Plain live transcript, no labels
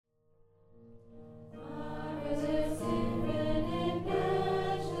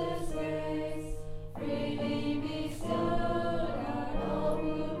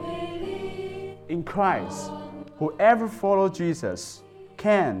In Christ, whoever follows Jesus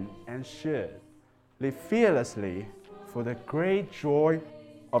can and should live fearlessly for the great joy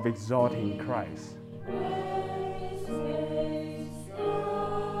of exalting Christ.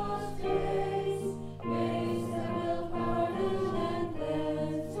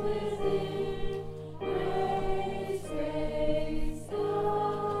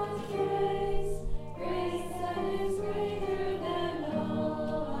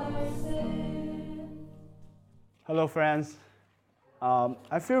 Hello, friends.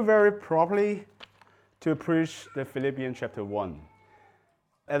 I feel very properly to preach the Philippians chapter 1.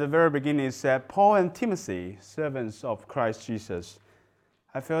 At the very beginning, it said, Paul and Timothy, servants of Christ Jesus.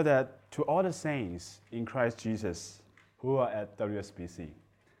 I feel that to all the saints in Christ Jesus who are at WSBC.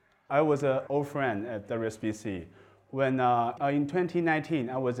 I was an old friend at WSBC. When in 2019,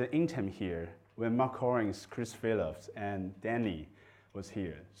 I was an intern here when Mark Horings, Chris Phillips, and Danny was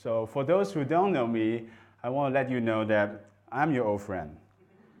here. So for those who don't know me, I want to let you know that I'm your old friend.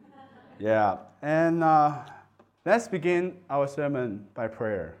 Yeah, and let's begin our sermon by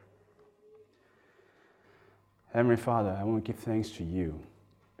prayer. Heavenly Father, I want to give thanks to you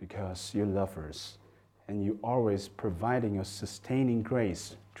because you love us and you always providing your sustaining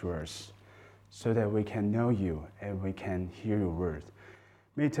grace to us so that we can know you and we can hear your word.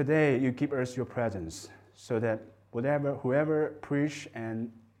 May today you give us your presence so that whoever preach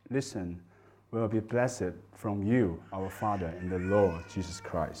and listen will be blessed from you, our Father, and the Lord Jesus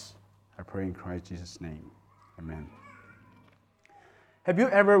Christ. I pray in Christ Jesus' name. Amen. Have you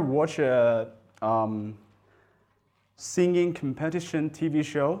ever watched a singing competition TV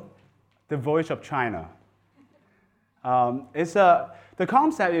show, The Voice of China? The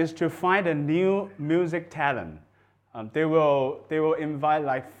concept is to find a new music talent. They will invite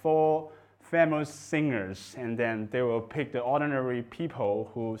like 4 famous singers, and then they will pick the ordinary people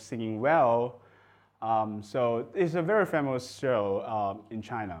who singing well. So it's a very famous show in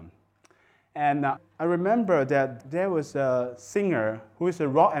China. And I remember that there was a singer who is a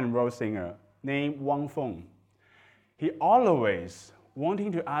rock and roll singer named Wang Feng. He always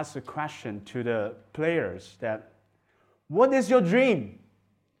wanting to ask a question to the players that, what is your dream?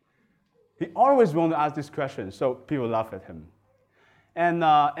 He always wanted to ask this question, so people laugh at him. And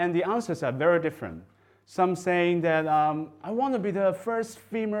the answers are very different. Some saying that I want to be the first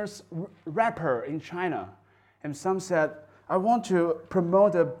female rapper in China. And some said, I want to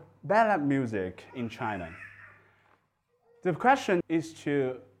promote the ballad music in China. The question is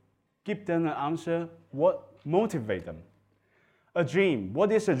to give them an answer, what motivates them. A dream,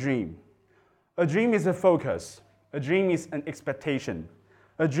 what is a dream? A dream is a focus. A dream is an expectation.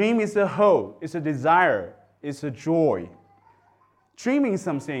 A dream is a hope, it's a desire, it's a joy. Dreaming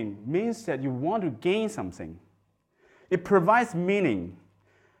something means that you want to gain something. It provides meaning.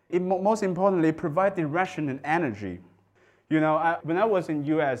 It most importantly provides direction and energy. You know, when I was in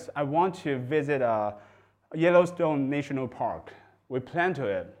U.S., I want to visit Yellowstone National Park. We planned to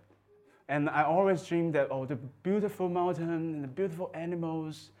it. And I always dreamed that, the beautiful mountain and the beautiful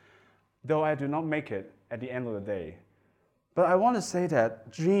animals, though I do not make it at the end of the day. But I want to say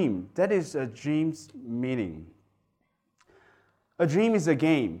that dream, that is a dream's meaning. A dream is a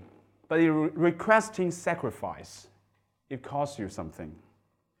game, but it requesting sacrifice. It costs you something.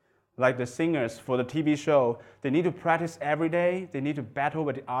 Like the singers for the TV show, they need to practice every day. They need to battle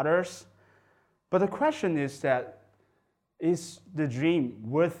with the others. But the question is that, is the dream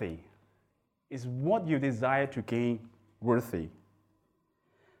worthy? Is what you desire to gain worthy?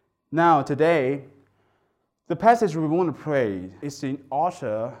 Now, today, the passage we want to pray is an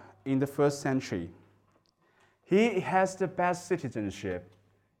author in the 1st century. He has the best citizenship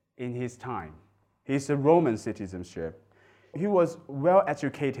in his time. He's a Roman citizenship. He was well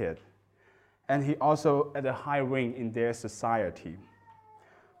educated, and he also had a high rank in their society.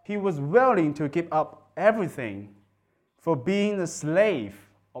 He was willing to give up everything for being a slave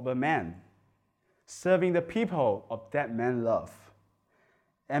of a man, serving the people of that man's love,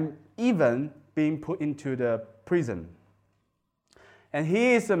 and even being put into the prison. And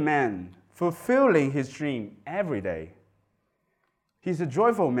he is a man fulfilling his dream every day. He's a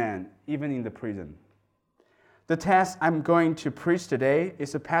joyful man, even in the prison. The text I'm going to preach today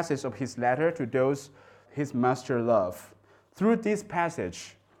is a passage of his letter to those his master loved. Through this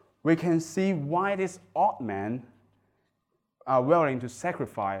passage, we can see why this odd man are willing to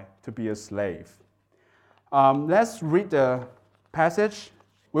sacrifice to be a slave. Let's read the passage.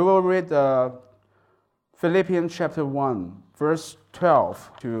 We will read Philippians chapter 1, verse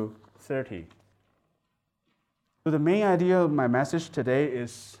 12 to 30. So the main idea of my message today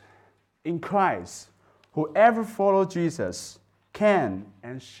is, in Christ, whoever follows Jesus can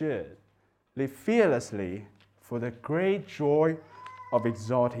and should live fearlessly for the great joy of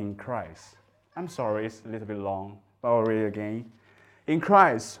exalting Christ. I'm sorry, it's a little bit long, but I'll read it again. In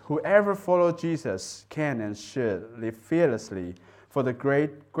Christ, whoever follows Jesus can and should live fearlessly for the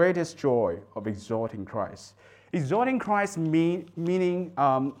greatest joy of exalting Christ. Exalting Christ meaning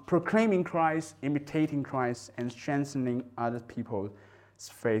proclaiming Christ, imitating Christ, and strengthening other people's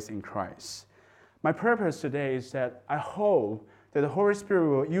faith in Christ. My purpose today is that I hope that the Holy Spirit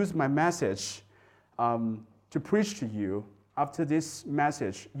will use my message to preach to you. After this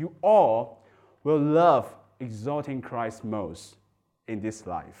message, you all will love exalting Christ most in this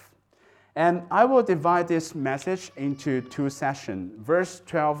life. And I will divide this message into two sessions, verse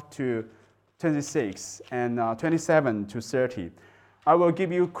 12 to 26 and 27 to 30. I will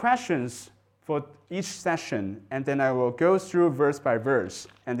give you questions for each session, and then I will go through verse by verse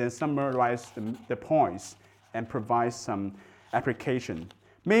and then summarize the points and provide some application.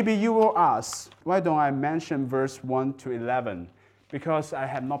 Maybe you will ask, why don't I mention verse 1 to 11? Because I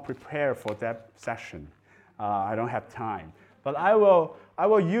have not prepared for that session. I don't have time. But I will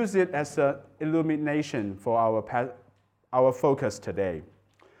use it as an illumination for our focus today.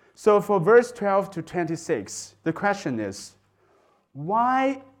 So for verse 12 to 26, the question is,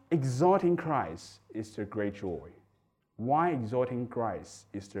 why exalting Christ is the great joy? Why exalting Christ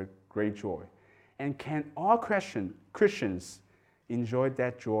is the great joy? And can all Christians enjoy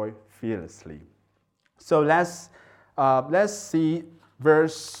that joy fearlessly? So let's see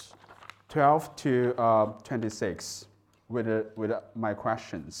verse 12 to 26 with my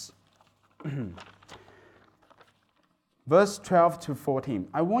questions. Verse 12 to 14.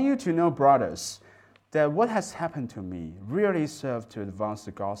 I want you to know, brothers, that what has happened to me really served to advance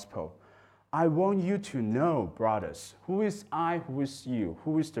the gospel. I want you to know, brothers, who is I, who is you,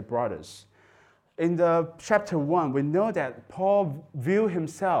 who is the brothers? In the chapter 1, we know that Paul viewed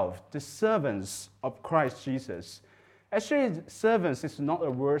himself the servants of Christ Jesus. Actually, servants is not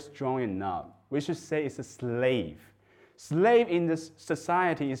a word strong enough. We should say it's a slave. Slave in this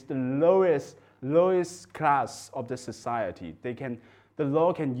society is the lowest class of the society. The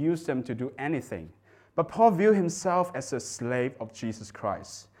law can use them to do anything. But Paul viewed himself as a slave of Jesus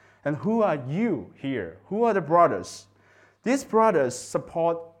Christ. And who are you here? Who are the brothers? These brothers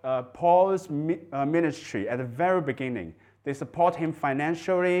support Paul's ministry at the very beginning. They support him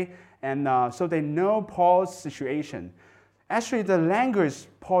financially, and so they know Paul's situation. Actually, the language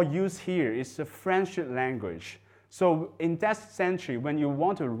Paul used here is the friendship language. So in that century, when you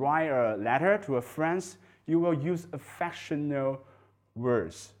want to write a letter to a friend, you will use affectionate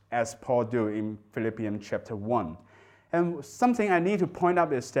words, as Paul do in Philippians chapter 1. And something I need to point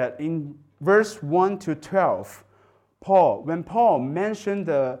out is that in verse 1 to 12, when Paul mentioned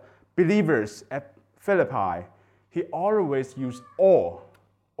the believers at Philippi, he always used all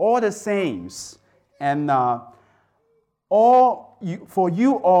the saints, and for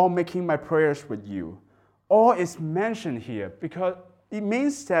you all making my prayers with you. All is mentioned here because it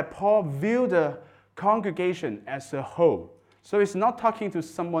means that Paul viewed the congregation as a whole. So it's not talking to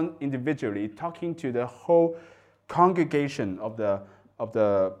someone individually, talking to the whole congregation of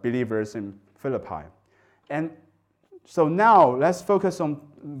the believers in Philippi. And so now let's focus on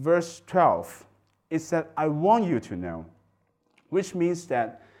verse 12. It said, I want you to know, which means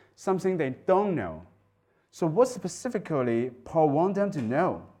that something they don't know. So what specifically Paul wants them to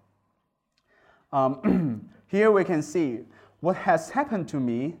know? Here we can see what has happened to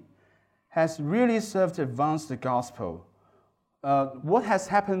me has really served to advance the gospel. What has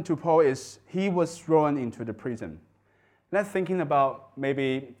happened to Paul is he was thrown into the prison. Let's thinking about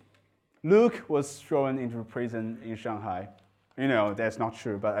maybe Luke was thrown into prison in Shanghai. You know, that's not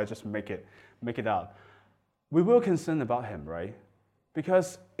true, but I just make it up. We will concern about him, right?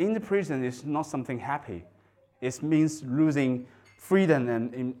 Because in the prison is not something happy. It means losing freedom,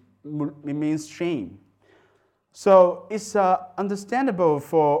 and it means shame. So it's understandable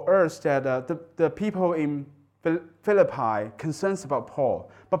for us that the people in Philippi concerns about Paul.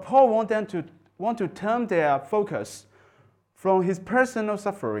 But Paul want to turn their focus from his personal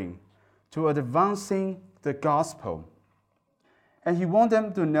suffering to advancing the gospel. And he wants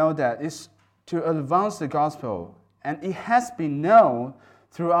them to know that it's to advance the gospel. And it has been known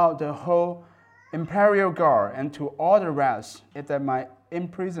throughout the whole imperial guard and to all the rest that my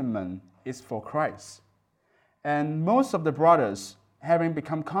imprisonment is for Christ. And most of the brothers, having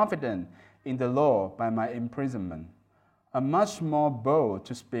become confident in the Lord by my imprisonment, are much more bold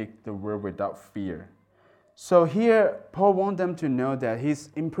to speak the word without fear. So here, Paul wants them to know that his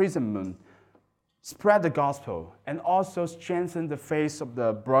imprisonment spread the gospel and also strengthened the faith of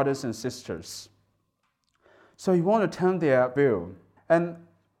the brothers and sisters. So he wants to turn their view. And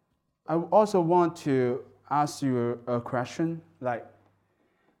I also want to ask you a question. Like,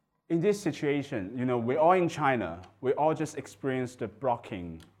 in this situation, we're all in China. We all just experienced the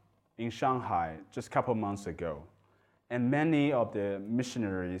blocking in Shanghai just a couple months ago. And many of the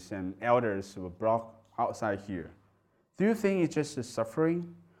missionaries and elders were blocked outside here. Do you think it's just a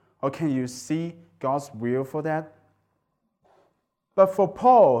suffering? Or can you see God's will for that? But for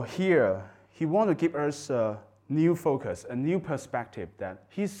Paul here, he wants to give us a new focus, a new perspective that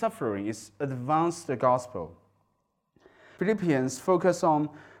his suffering is advance the gospel. Philippians focus on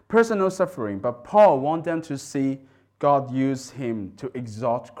personal suffering, but Paul wants them to see God use him to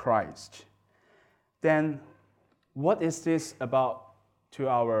exalt Christ. Then what is this about to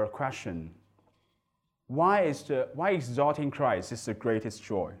our question? Why exalting Christ is the greatest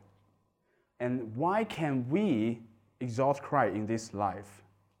joy? And why can we exalt Christ in this life?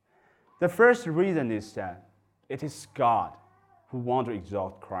 The first reason is that it is God who wants to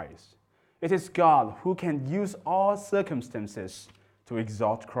exalt Christ. It is God who can use all circumstances to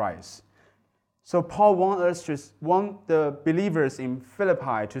exalt Christ. So Paul wants the believers in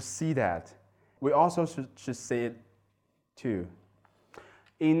Philippi to see that. We also should see it too.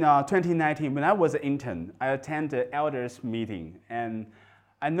 In 2019, when I was an intern, I attended the elders meeting. And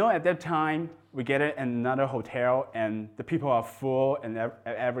I know at that time, we get in another hotel and the people are full and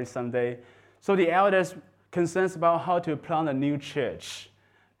every Sunday. So the elders concerned about how to plant a new church.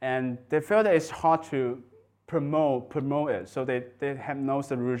 And they felt that it's hard to promote it, so they have no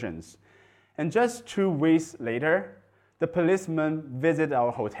solutions. And just 2 weeks later, the policeman visited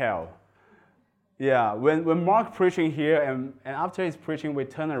our hotel. Yeah, when Mark preaching here, and after his preaching, we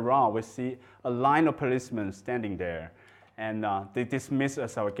turn around, we see a line of policemen standing there. And they dismiss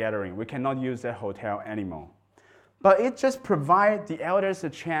us our gathering. We cannot use that hotel anymore. But it just provides the elders a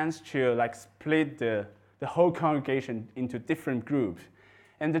chance to split the whole congregation into different groups.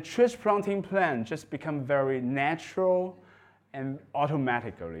 And the church planting plan just become very natural and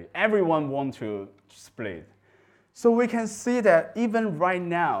automatically. Everyone wants to split. So we can see that even right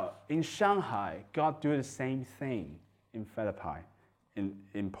now in Shanghai, God do the same thing in Philippi,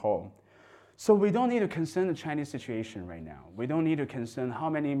 in Paul. So we don't need to concern the Chinese situation right now. We don't need to concern how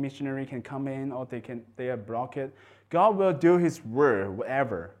many missionaries can come in or they are blocked. God will do His word,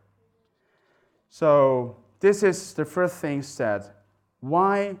 whatever. So this is the first thing said.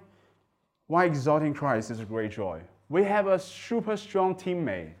 Why exalting Christ is a great joy. We have a super strong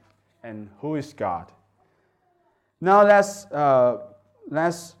teammate, and who is God? Now let's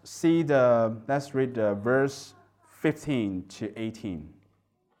read the verse 15 to 18.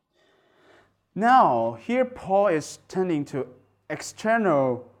 Now here Paul is turning to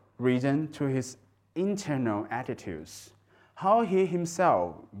external reason to his internal attitudes, how he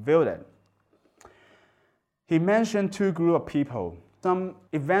himself viewed it. He mentioned 2 groups of people. Some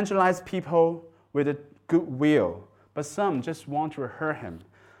evangelized people with a good will, but some just want to hurt him.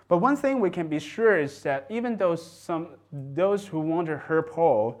 But one thing we can be sure is that even though those who want to hurt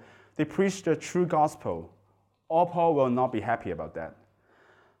Paul, they preach the true gospel, all Paul will not be happy about that.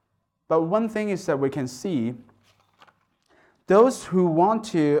 But one thing is that we can see those who want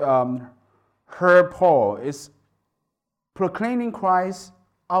to hurt Paul is proclaiming Christ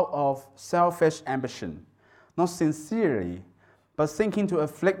out of selfish ambition, not sincerely, but thinking to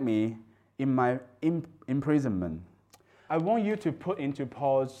afflict me in my imprisonment. I want you to put into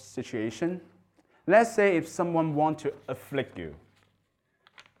Paul's situation. Let's say if someone wants to afflict you.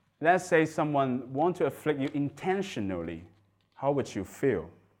 Let's say someone wants to afflict you intentionally. How would you feel?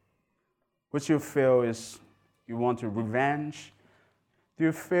 Would you feel is you want to revenge? Do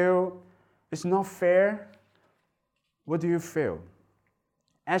you feel it's not fair? What do you feel?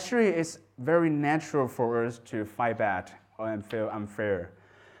 Actually, it's very natural for us to fight back and feel unfair.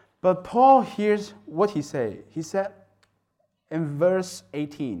 But Paul, here's what he said. He said in verse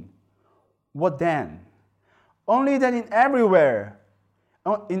 18, what then? Only that in every way,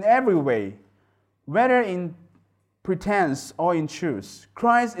 whether in pretense or in truth,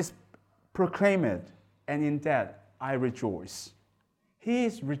 Christ is proclaimed, and in that I rejoice. He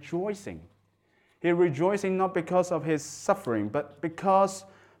is rejoicing. He is rejoicing not because of his suffering, but because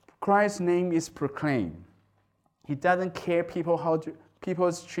Christ's name is proclaimed. He doesn't care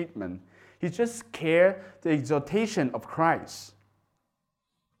people's treatment. He just cares the exaltation of Christ.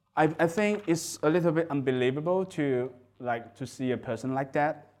 I think it's a little bit unbelievable to see a person like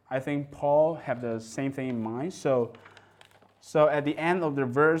that. I think Paul had the same thing in mind. So at the end of the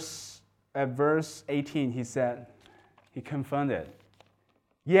verse, at verse 18, he said, he confirmed it.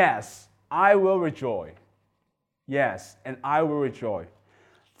 Yes, I will rejoice. Yes, and I will rejoice.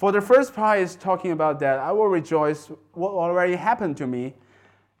 For the first part is talking about that I will rejoice what already happened to me.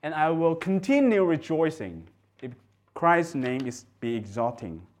 and I will continue rejoicing if Christ's name is be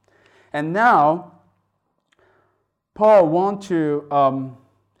exalting. And now, Paul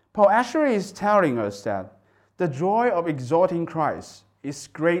actually is telling us that the joy of exalting Christ is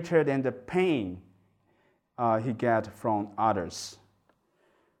greater than the pain he gets from others.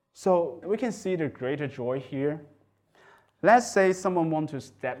 So we can see the greater joy here. Let's say someone wants to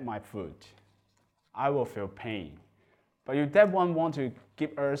stab my foot. I will feel pain. But if that one wants to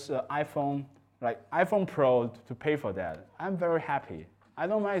give us an iPhone, like iPhone Pro to pay for that, I'm very happy. I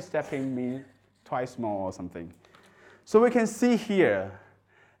don't mind stabbing me twice more or something. So we can see here,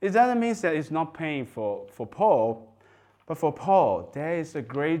 it doesn't mean that it's not pain for Paul, but for Paul, there is a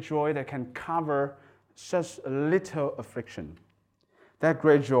great joy that can cover such a little affliction. That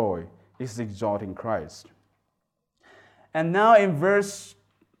great joy is exalting Christ. And now in verse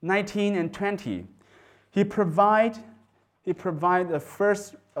 19 and 20, he provide a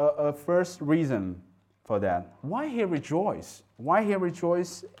first reason for that. Why he rejoice? Why he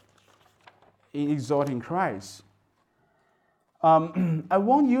rejoice in exalting Christ? I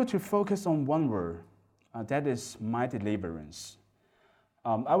want you to focus on one word. That is my deliverance.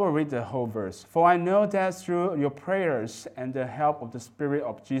 I will read the whole verse. For I know that through your prayers and the help of the Spirit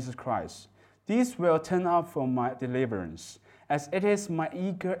of Jesus Christ, these will turn out for my deliverance, as it is my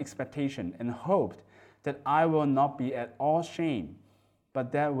eager expectation and hope that I will not be at all shamed,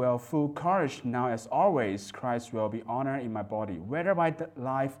 but that will full courage now as always Christ will be honored in my body, whether by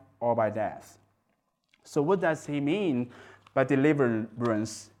life or by death. So what does he mean by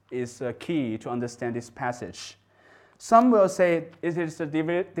deliverance is a key to understand this passage. Some will say it is the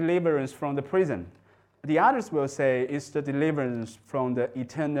deliverance from the prison. The others will say it's the deliverance from the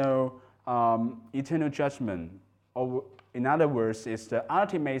eternal judgment. Or in other words, it's the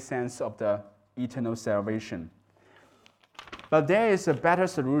ultimate sense of the eternal salvation. But there is a better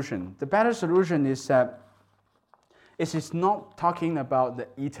solution. The better solution is that it is not talking about the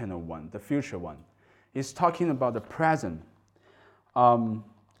eternal one, the future one. It's talking about the present.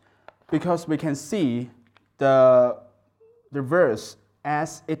 Because we can see the verse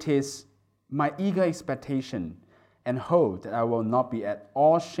as it is my eager expectation and hope that I will not be at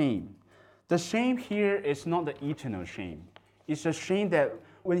all shamed. The shame here is not the eternal shame. It's the shame that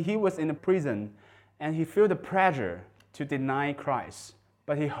when he was in the prison and he felt the pressure to deny Christ,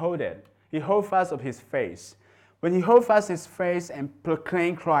 but he hold it. He hold fast of his faith. When he hold fast his faith and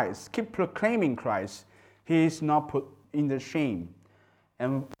proclaim Christ, keep proclaiming Christ, he is not put in the shame.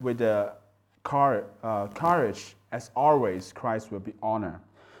 And with the courage, as always, Christ will be honored.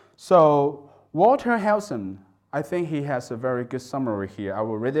 So Walter Helson, I think he has a very good summary here. I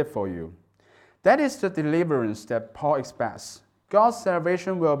will read it for you. That is the deliverance that Paul expects. God's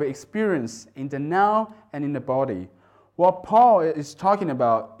salvation will be experienced in the now and in the body. What Paul is talking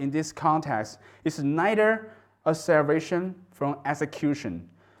about in this context is neither a salvation from execution,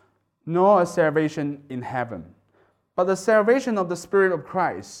 nor a salvation in heaven, but the salvation of the Spirit of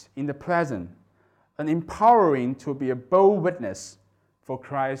Christ in the present, an empowering to be a bold witness for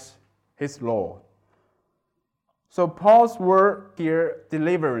Christ, his Lord. So Paul's word here,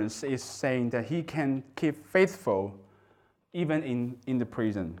 deliverance, is saying that he can keep faithful even in the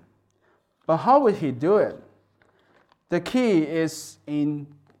prison. But how would he do it? The key is in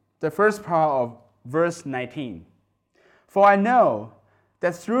the first part of verse 19. For I know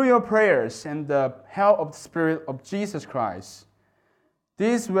that through your prayers and the help of the Spirit of Jesus Christ,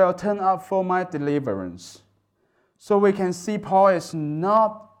 this will turn out for my deliverance. So we can see Paul is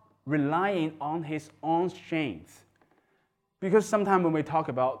not relying on his own strength. Because sometimes when we talk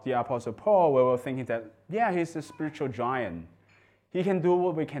about the Apostle Paul, we were thinking that, yeah, he's a spiritual giant. He can do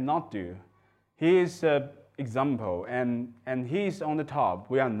what we cannot do. He is an example, and he's on the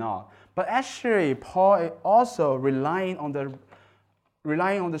top. We are not. But actually, Paul is also relying on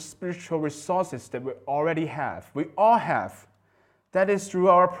the spiritual resources that we already have. We all have. That is through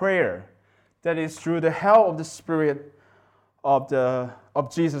our prayer. That is through the help of the Spirit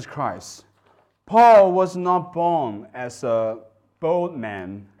of Jesus Christ. Paul was not born as a bold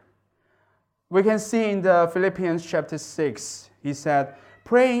man. We can see in the Philippians chapter 6, he said,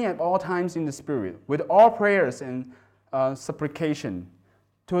 praying at all times in the Spirit, with all prayers and supplication.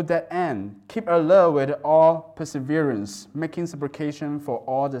 To that end, keep alert with all perseverance, making supplication for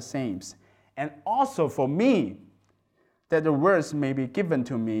all the saints, and also for me, that the words may be given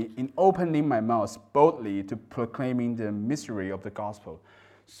to me in opening my mouth boldly to proclaiming the mystery of the gospel.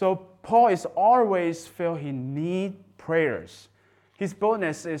 So Paul is always feel he need prayers. His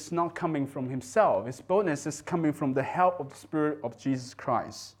boldness is not coming from himself. His boldness is coming from the help of the Spirit of Jesus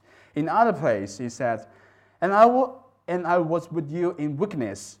Christ. In other place, he said, and And I was with you in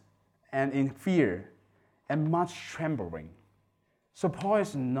weakness and in fear and much trembling. So Paul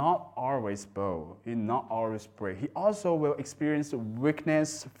is not always bold, he's not always brave. He also will experience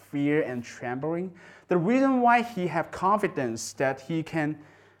weakness, fear, and trembling. The reason why he has confidence that he can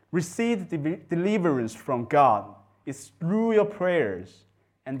receive deliverance from God is through your prayers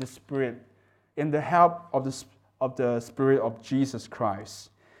and the Spirit, and the help of the Spirit of Jesus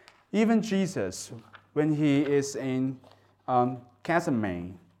Christ. Even Jesus, when he is in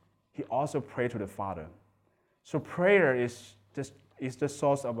Gethsemane, he also prayed to the Father. So prayer is the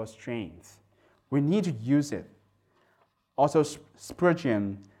source of our strength. We need to use it. Also,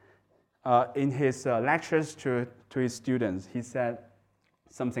 Spurgeon, in his lectures to his students, he said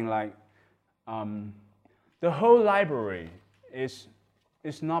something like, the whole library is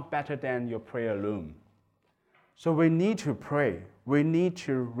not better than your prayer room. So we need to pray. We need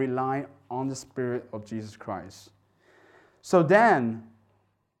to rely on the Spirit of Jesus Christ. So then,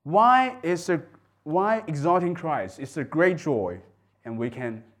 why exalting Christ is a great joy, and we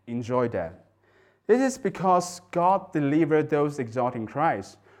can enjoy that? It is because God delivered those exalting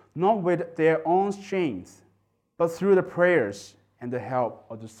Christ, not with their own strength, but through the prayers and the help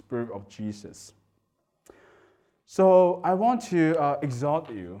of the Spirit of Jesus. So I want to exhort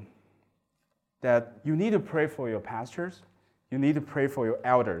you that you need to pray for your pastors, you need to pray for your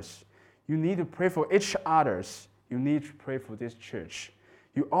elders, you need to pray for each others, you need to pray for this church.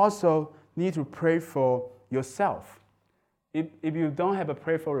 You also need to pray for yourself. If you don't have a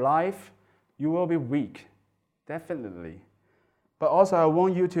prayerful life, you will be weak, definitely. But also I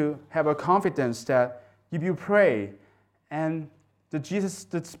want you to have a confidence that if you pray, and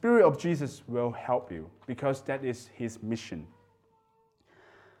the Spirit of Jesus will help you, because that is his mission.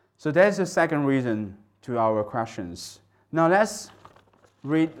 So that's the second reason to our questions. Now let's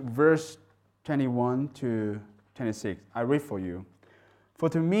read verse 21 to 26. I read for you. For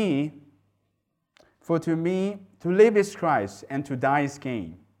to me, to live is Christ, and to die is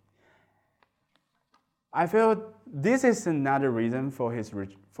gain. I feel this is another reason for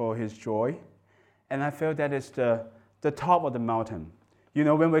his joy, and I feel that is the top of the mountain. You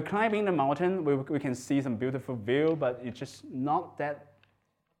know, when we're climbing the mountain, we can see some beautiful view, but it's just not that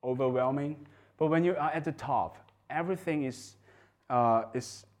overwhelming. But when you are at the top, everything is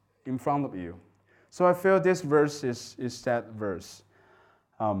in front of you. So I feel this verse is that verse.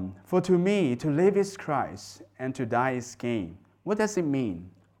 For to me, to live is Christ, and to die is gain. What does it mean?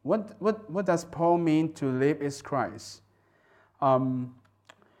 What does Paul mean to live is Christ? To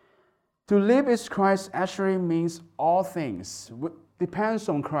live is Christ actually means all things. Depends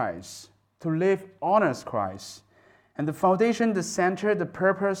on Christ. To live honors Christ. And the foundation, the center, the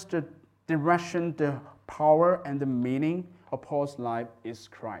purpose, the direction, the power, and the meaning of Paul's life is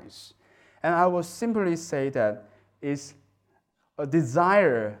Christ. And I will simply say that it's a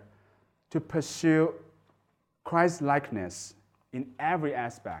desire to pursue Christ's likeness in every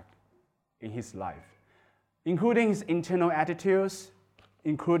aspect in his life, including his internal attitudes,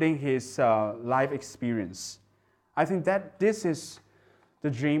 including his life experience. I think that this is the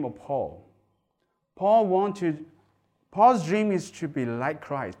dream of Paul. Paul's dream is to be like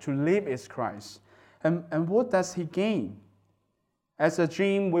Christ, to live as Christ. And what does he gain? As a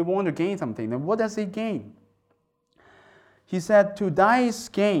dream, we want to gain something. Then what does he gain? He said, to die is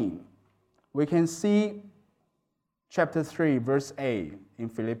gain. We can see chapter 3, verse 8 in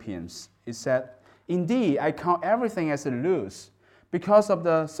Philippians. It said, indeed, I count everything as a loss because of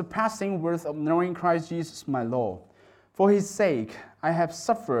the surpassing worth of knowing Christ Jesus my Lord. For his sake, I have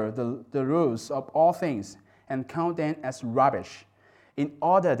suffered the loss of all things and count them as rubbish, in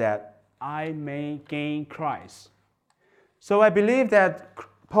order that I may gain Christ. So I believe that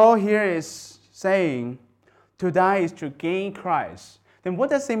Paul here is saying to die is to gain Christ. Then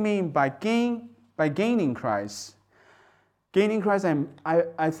what does it mean by gaining Christ? Gaining Christ,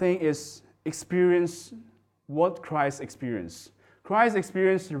 I think, is experience what Christ experienced. Christ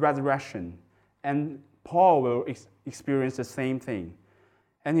experienced the resurrection, and Paul will experience the same thing.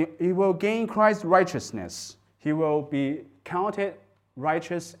 And he will gain Christ's righteousness. He will be counted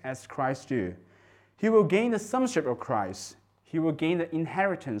righteous as Christ do. He will gain the sonship of Christ. He will gain the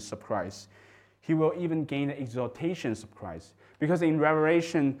inheritance of Christ. He will even gain the exaltations of Christ. Because in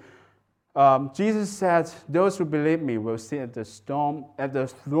Revelation, Jesus said, those who believe me will sit at the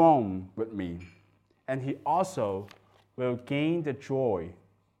throne with me. And he also will gain the joy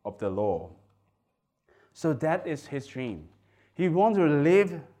of the Lord. So that is his dream. He wants to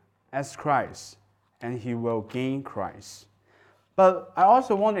live as Christ, and he will gain Christ. But I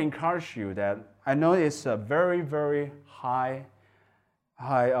also want to encourage you that I know it's a very, very high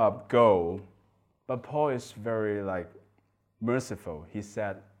up goal, but Paul is very merciful. He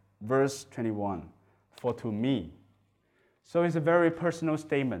said, verse 21, for to me. So it's a very personal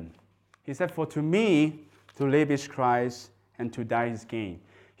statement. He said, for to me, to live is Christ and to die is gain.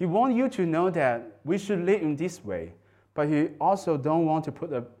 He wants you to know that we should live in this way, but he also don't want to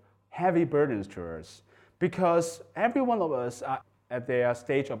put a heavy burdens to us, because every one of us are at their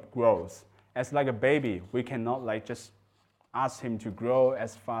stage of growth. As like a baby, we cannot like just ask him to grow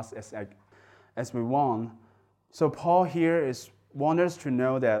as fast as we want. So Paul here wants us to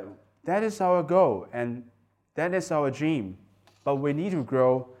know that that is our goal and that is our dream, but we need to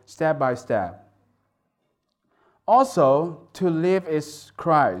grow step by step. Also, to live is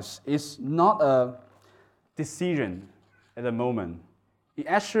Christ. It's not a decision at the moment. It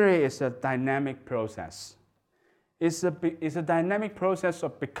actually is a dynamic process. It's a dynamic process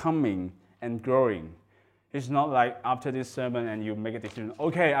of becoming and growing. It's not like after this sermon and you make a decision,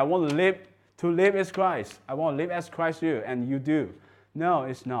 okay, I want to live as Christ. I want to live as Christ do, and you do. No,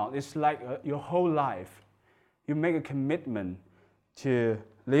 it's not. It's like your whole life. You make a commitment to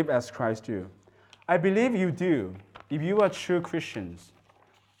live as Christ do. I believe you do. If you are true Christians,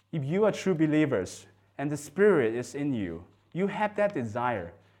 if you are true believers, and the Spirit is in you, you have that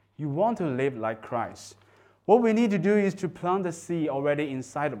desire. You want to live like Christ. What we need to do is to plant the seed already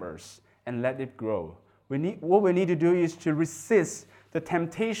inside of us and let it grow. What we need to do is to resist the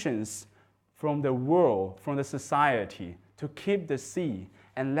temptations from the world, from the society, to keep the seed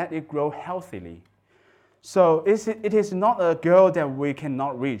and let it grow healthily. So it is not a goal that we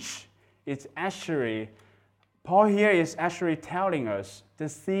cannot reach. It's actually, Paul here is actually telling us the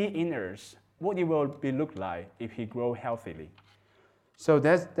seed in us, what it will be look like if he grow healthily. So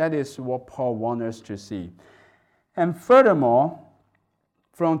that is what Paul wants us to see. And furthermore,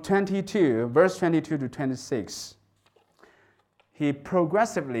 from verse 22 to 26, he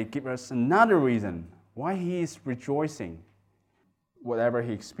progressively gives us another reason why he is rejoicing, whatever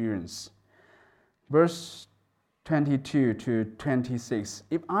he experienced. Verse 22 to 26,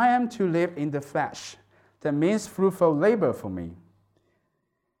 if I am to live in the flesh, that means fruitful labor for me.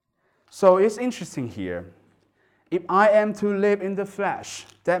 So it's interesting here. If I am to live in the flesh,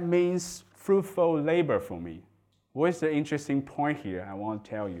 that means fruitful labor for me. What is the interesting point here I want to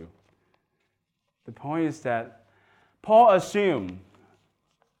tell you? The point is that Paul assumed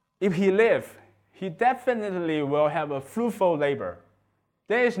if he lives, he definitely will have a fruitful labor.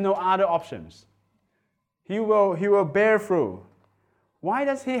 There is no other options. He will bear fruit. Why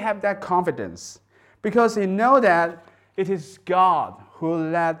does he have that confidence? Because he knows that it is God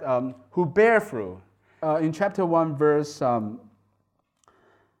who bear fruit. In chapter 1, verse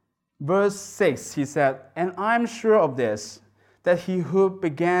 6, he said, and I'm sure of this, that he who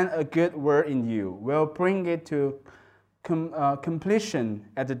began a good work in you will bring it to completion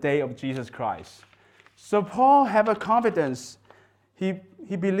at the day of Jesus Christ. So Paul have a confidence. He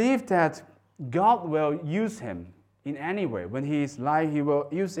believed that God will use him in any way. When he is alive, he will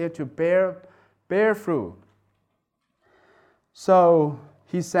use it to bear fruit. So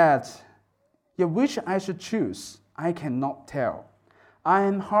he said, yet which I should choose, I cannot tell. I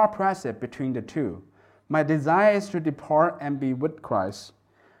am hard-pressed between the two. My desire is to depart and be with Christ,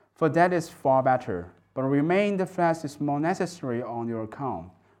 for that is far better. But remain in the flesh is more necessary on your account.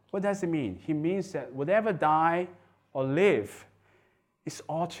 What does it mean? He means that whatever die or live, it's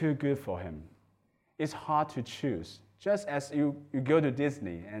all too good for him. It's hard to choose. Just as you go to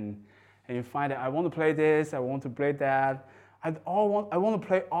Disney and you find that I want to play this, I want to play that. I want to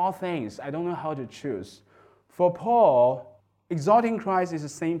play all things. I don't know how to choose. For Paul, exalting Christ is the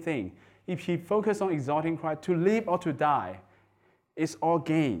same thing. If he focuses on exalting Christ, to live or to die, it's all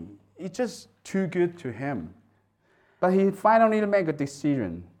gain. It's just too good to him. But he finally made a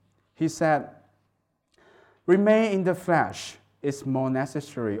decision. He said, remain in the flesh is more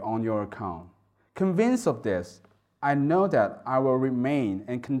necessary on your account. Convinced of this, I know that I will remain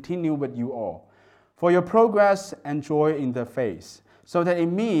and continue with you all, for your progress and joy in the faith, so that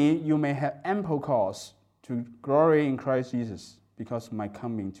in me you may have ample cause to glory in Christ Jesus, because of my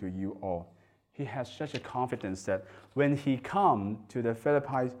coming to you all. He has such a confidence that when he comes to the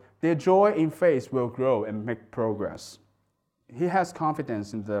Philippi, their joy in faith will grow and make progress. He has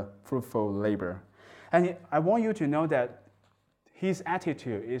confidence in the fruitful labor. And I want you to know that his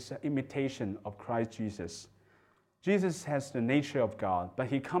attitude is an imitation of Christ Jesus. Jesus has the nature of God, but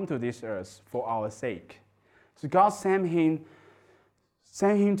he came to this earth for our sake. So God sent him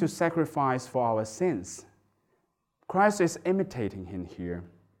to sacrifice for our sins. Christ is imitating him here.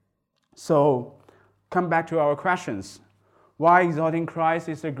 So, come back to our questions. Why exalting Christ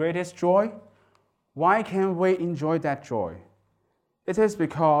is the greatest joy? Why can we enjoy that joy? It is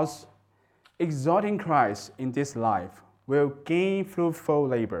because exalting Christ in this life will gain fruitful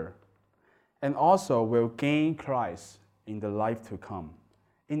labor, and also will gain Christ in the life to come.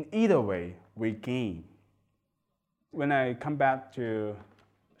 In either way, we gain. When I come back to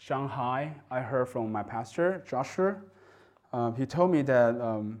Shanghai, I heard from my pastor, Joshua. He told me that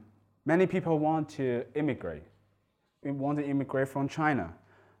many people want to immigrate. We want to immigrate from China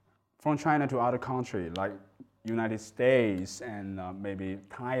to other countries like United States and maybe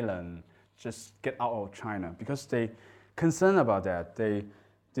Thailand, just get out of China because they concerned about that. They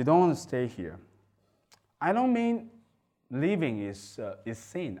don't want to stay here. I don't mean leaving is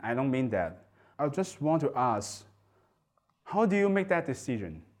sin. I don't mean that. I just want to ask, how do you make that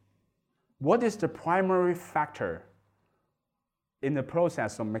decision? What is the primary factor in the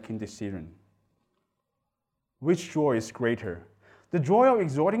process of making decision? Which joy is greater? The joy of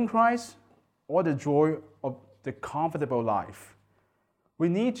exalting Christ or the joy of the comfortable life? We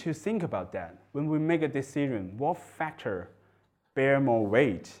need to think about that when we make a decision. What factor bear more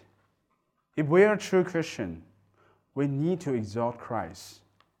weight? If we are a true Christian, we need to exalt Christ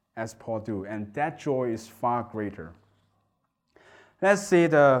as Paul do, and that joy is far greater. Let's see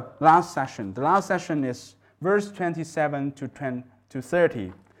the last section. The last section is verse 27 to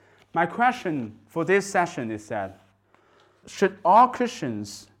 30. My question for this session is that, should all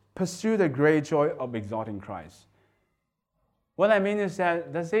Christians pursue the great joy of exalting Christ? What I mean is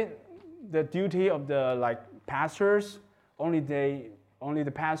that, does it the duty of the pastors, only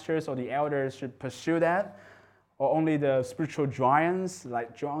the pastors or the elders should pursue that? Or only the spiritual giants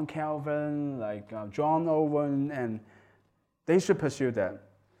like John Calvin, John Owen, and they should pursue that?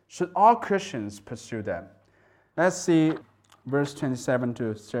 Should all Christians pursue that? Let's see verse 27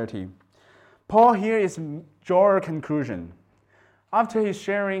 to 30. Paul here is draw a conclusion. After he's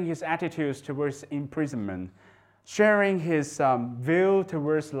sharing his attitudes towards imprisonment, sharing his view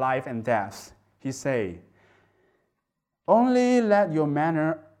towards life and death, he say, only let your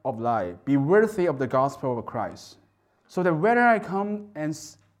manner of life be worthy of the gospel of Christ, so that whether I come and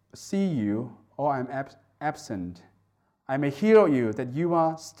see you or I'm absent, I may hear of you that you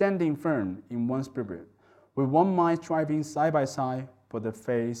are standing firm in one spirit, with one mind striving side by side for the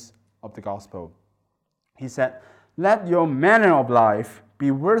faith of the gospel. He said, let your manner of life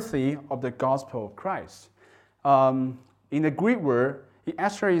be worthy of the gospel of Christ. In the Greek word, he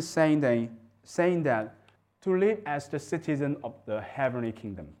actually is saying that to live as the citizen of the heavenly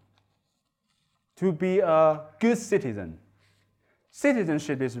kingdom. To be a good citizen.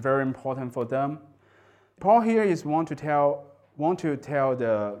 Citizenship is very important for them. Paul here is want to tell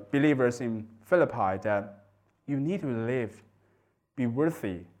the believers in Philippi that you need to live, be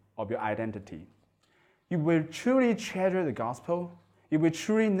worthy of your identity. You will truly treasure the gospel. You will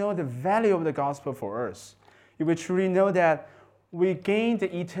truly know the value of the gospel for us. You will truly know that we gain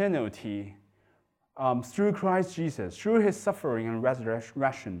the eternity through Christ Jesus, through his suffering and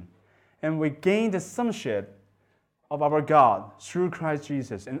resurrection. And we gain the sonship of our God through Christ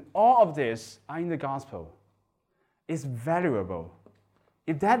Jesus. And all of this are in the gospel. It's valuable.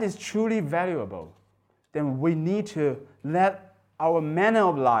 If that is truly valuable, then we need to let our manner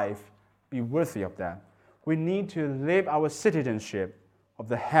of life be worthy of that. We need to live our citizenship of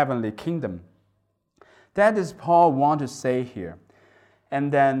the heavenly kingdom. That is Paul want to say here.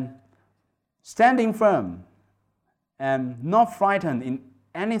 And then standing firm and not frightened in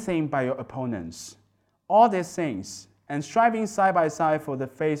anything by your opponents. All these things, and striving side by side for the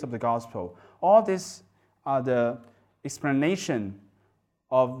faith of the gospel. All these are the explanation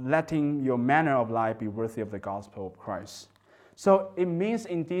of letting your manner of life be worthy of the gospel of Christ. So it means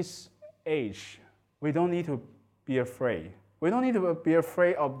in this age, we don't need to be afraid. We don't need to be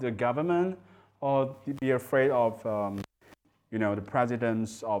afraid of the government or be afraid of the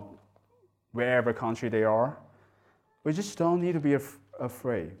presidents of wherever country they are. We just don't need to be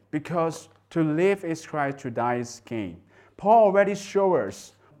afraid, because to live is Christ, to die is gain. Paul already showed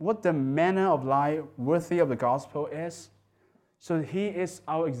us what the manner of life worthy of the gospel is. So he is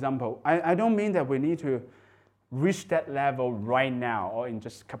our example. I don't mean that we need to reach that level right now or in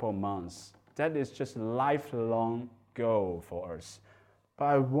just a couple of months. That is just a lifelong goal for us. But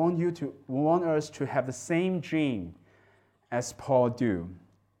I want us to have the same dream as Paul do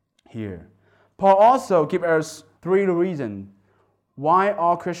here. Paul also gives us 3 reasons why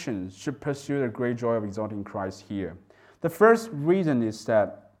all Christians should pursue the great joy of exalting Christ here. The first reason is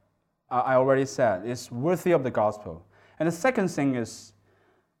that, I already said, is worthy of the gospel. And the second thing is,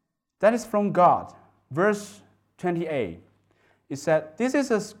 that is from God. Verse 28, it said, this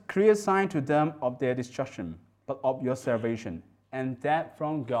is a clear sign to them of their destruction, but of your salvation, and that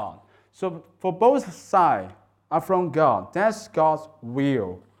from God. So for both sides are from God. That's God's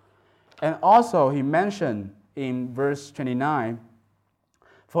will. And also he mentioned in verse 29,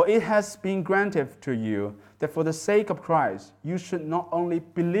 "For it has been granted to you that for the sake of Christ you should not only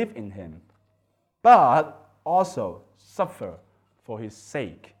believe in him, but also suffer for his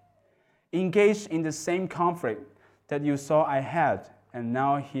sake. Engage in the same conflict that you saw I had, and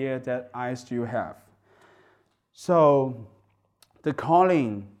now hear that I still have." So, the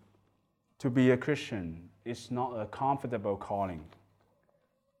calling to be a Christian is not a comfortable calling.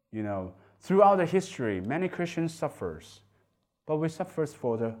 Throughout the history, many Christians suffers, but we suffer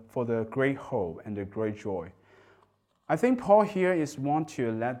for the great hope and the great joy. I think Paul here is want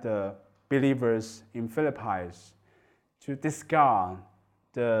to let the believers in Philippi to discard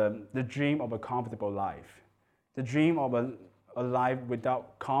the dream of a comfortable life, the dream of a life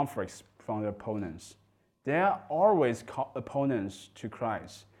without conflicts from the opponents. They are always opponents to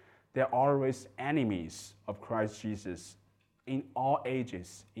Christ. They are always enemies of Christ Jesus in all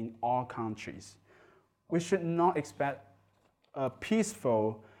ages, in all countries. We should not expect a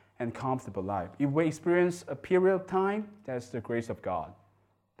peaceful and comfortable life. If we experience a period of time, that's the grace of God.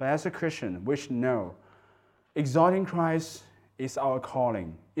 But as a Christian, we should know exalting Christ is our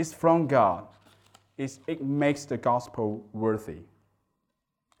calling. It's from God. It makes the gospel worthy.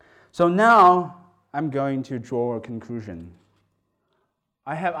 So now I'm going to draw a conclusion.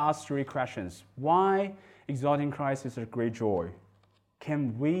 I have asked 3 questions. Why exalting Christ is a great joy?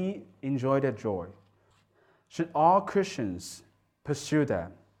 Can we enjoy that joy? Should all Christians pursue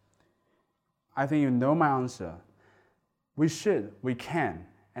that? I think you know my answer. We should, we can,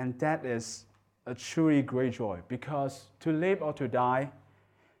 and that is a truly great joy, because to live or to die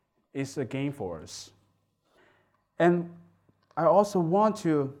is a gain for us. And I also want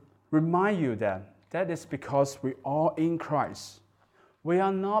to remind you that is because we are in Christ. We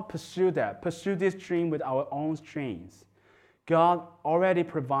are not pursue this dream with our own strength. God already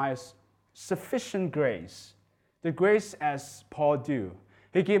provides sufficient grace. The grace as Paul do.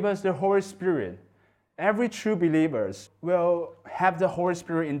 He gave us the Holy Spirit. Every true believers will have the Holy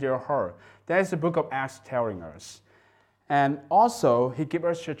Spirit in their heart. That is the book of Acts telling us. And also, he gave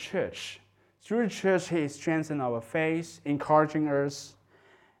us the church. Through the church, he strengthens our faith, encouraging us.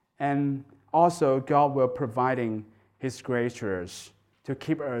 And also, God will providing his grace to us to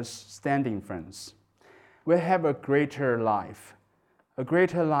keep us standing friends. We have a greater life. A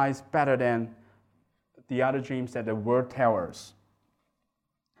greater life better than the other dreams that the world tells us.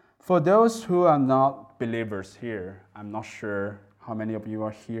 For those who are not believers here, I'm not sure how many of you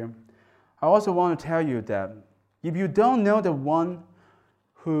are here. I also want to tell you that if you don't know the one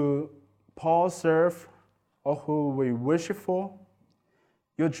who Paul served or who we worship for,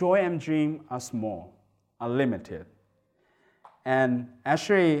 your joy and dream are small, are limited. And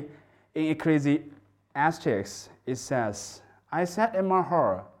actually, in Ecclesiastes, it says, "I said in my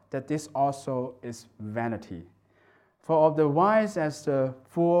heart that this also is vanity. For of the wise as the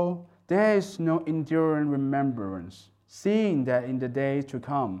fool, there is no enduring remembrance, seeing that in the days to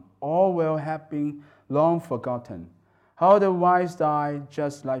come, all will have been long forgotten. How the wise die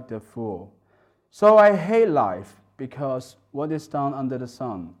just like the fool. So I hate life, because what is done under the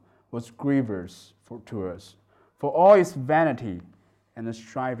sun was grievous to us. For all is vanity and a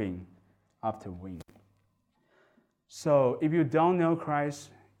striving after wind." So if you don't know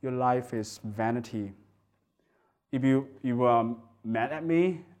Christ, your life is vanity. If you are mad at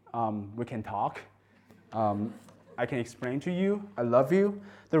me, we can talk. I can explain to you. I love you.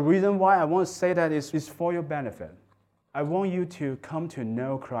 The reason why I want to say that is for your benefit. I want you to come to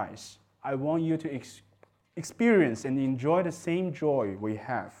know Christ. I want you to experience and enjoy the same joy we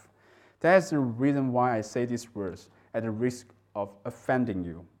have. That's the reason why I say these words at the risk of offending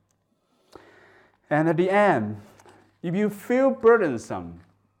you. And at the end, if you feel burdensome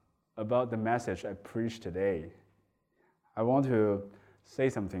about the message I preached today, I want to say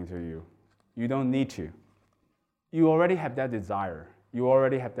something to you. You don't need to. You already have that desire. You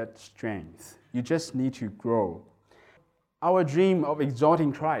already have that strength. You just need to grow. Our dream of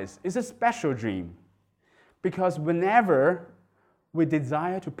exalting Christ is a special dream, because whenever we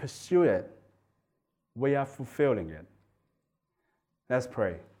desire to pursue it, we are fulfilling it. Let's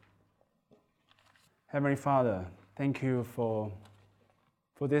pray. Heavenly Father, thank you for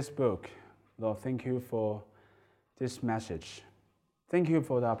this book. Lord, thank you for this message. Thank you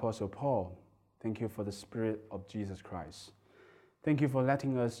for the Apostle Paul. Thank you for the Spirit of Jesus Christ. Thank you for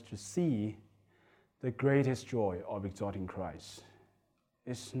letting us to see the greatest joy of exalting Christ.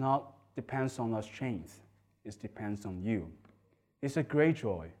 It's not depends on our strength. It depends on you. It's a great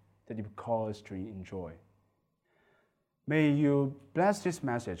joy that you call us to enjoy. May you bless this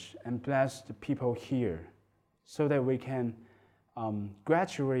message and bless the people here so that we can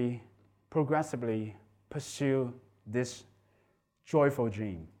gradually, progressively pursue this joyful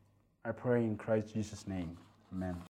dream. I pray in Christ Jesus' name. Amen.